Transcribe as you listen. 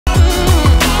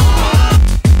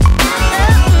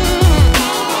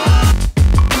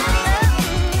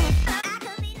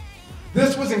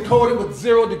coded with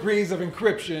 0 degrees of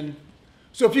encryption.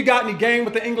 So if you got any game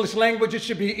with the English language, it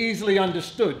should be easily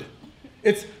understood.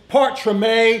 It's part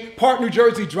Treme, part New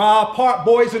Jersey Drive, part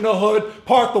Boys in the Hood,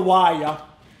 part The Wire.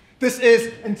 This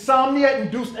is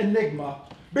insomnia-induced enigma,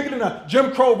 bigger than a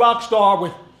Jim Crow rock star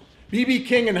with B.B.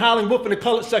 King and Howlin' Wolf in the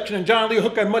colored section and John Lee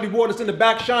Hooker and Muddy Waters in the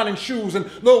back shining shoes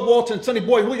and Lil Walter and Sonny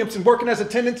Boy Williamson working as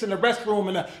attendants in the restroom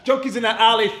and the junkies in the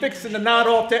alley fixing the nod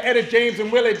off to Etta James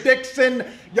and Willie Dixon.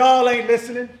 Y'all ain't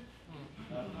listening.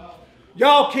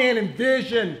 Y'all can't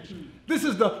envision. This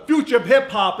is the future of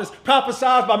hip-hop as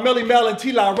prophesied by Millie Mel and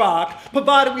T-La Rock,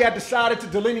 provided we had decided to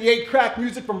delineate crack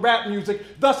music from rap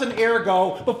music, thus and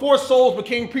ergo, before souls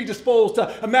became predisposed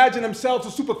to imagine themselves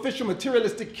as superficial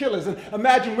materialistic killers and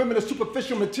imagine women as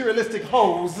superficial materialistic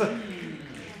hoes.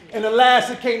 And alas,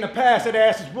 it came to pass that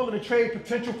ass is willing to trade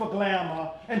potential for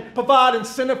glamour and provide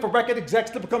incentive for record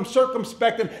execs to become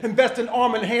circumspect and invest in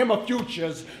arm and hammer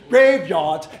futures,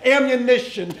 graveyards,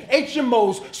 ammunition,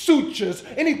 HMOs, sutures,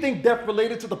 anything death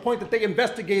related to the point that they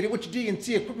investigated which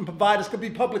D&C equipment providers could be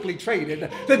publicly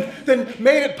traded, then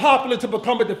made it popular to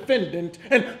become a defendant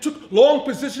and took long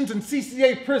positions in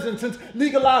CCA prison since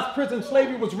legalized prison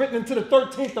slavery was written into the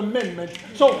 13th Amendment.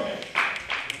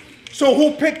 So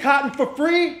who picked cotton for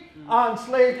free? Our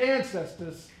enslaved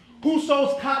ancestors. Who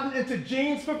sews cotton into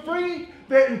jeans for free?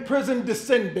 Their imprisoned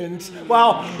descendants.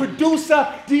 While producer,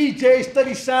 DJ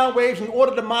study sound waves in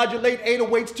order to modulate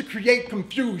 808s to create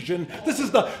confusion. This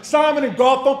is the Simon and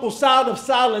Garfunkel sound of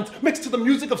silence mixed to the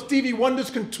music of Stevie Wonder's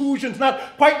contusions. Not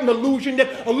quite an illusion,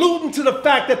 yet alluding to the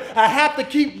fact that I have to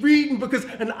keep reading because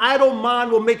an idle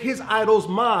mind will make his idols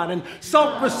mine. And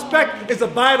self-respect is a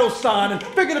vital sign. And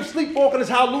figurative sleepwalking is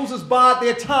how losers bide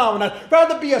their time. And I'd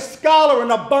rather be a scholar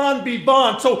and a bon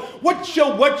vivant. So what you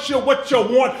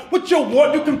want?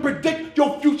 You can predict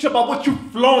your future by what you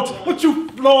flaunt.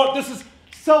 This is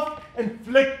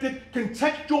self-inflicted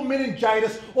contextual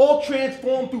meningitis, all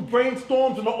transformed through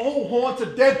brainstorms in the old haunts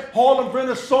of dead Harlem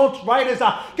Renaissance writers.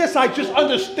 I guess I just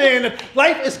understand that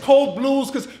life is cold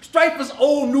blues because strife is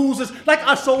old news. It's like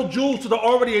I sold jewels to the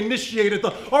already initiated,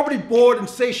 the already bored and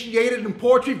satiated in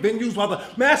poetry venues while the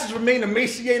masses remain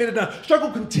emaciated and the struggle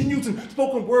continues and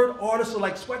spoken word artists are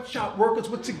like sweatshop workers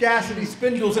with Sagacity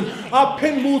Spindles and our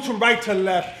pen moves from right to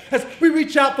left as we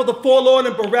reach out for the forlorn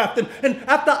and bereft and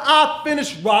after I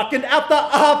finish rocking,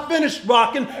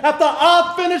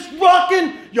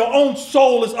 your own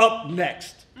soul is up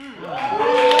next.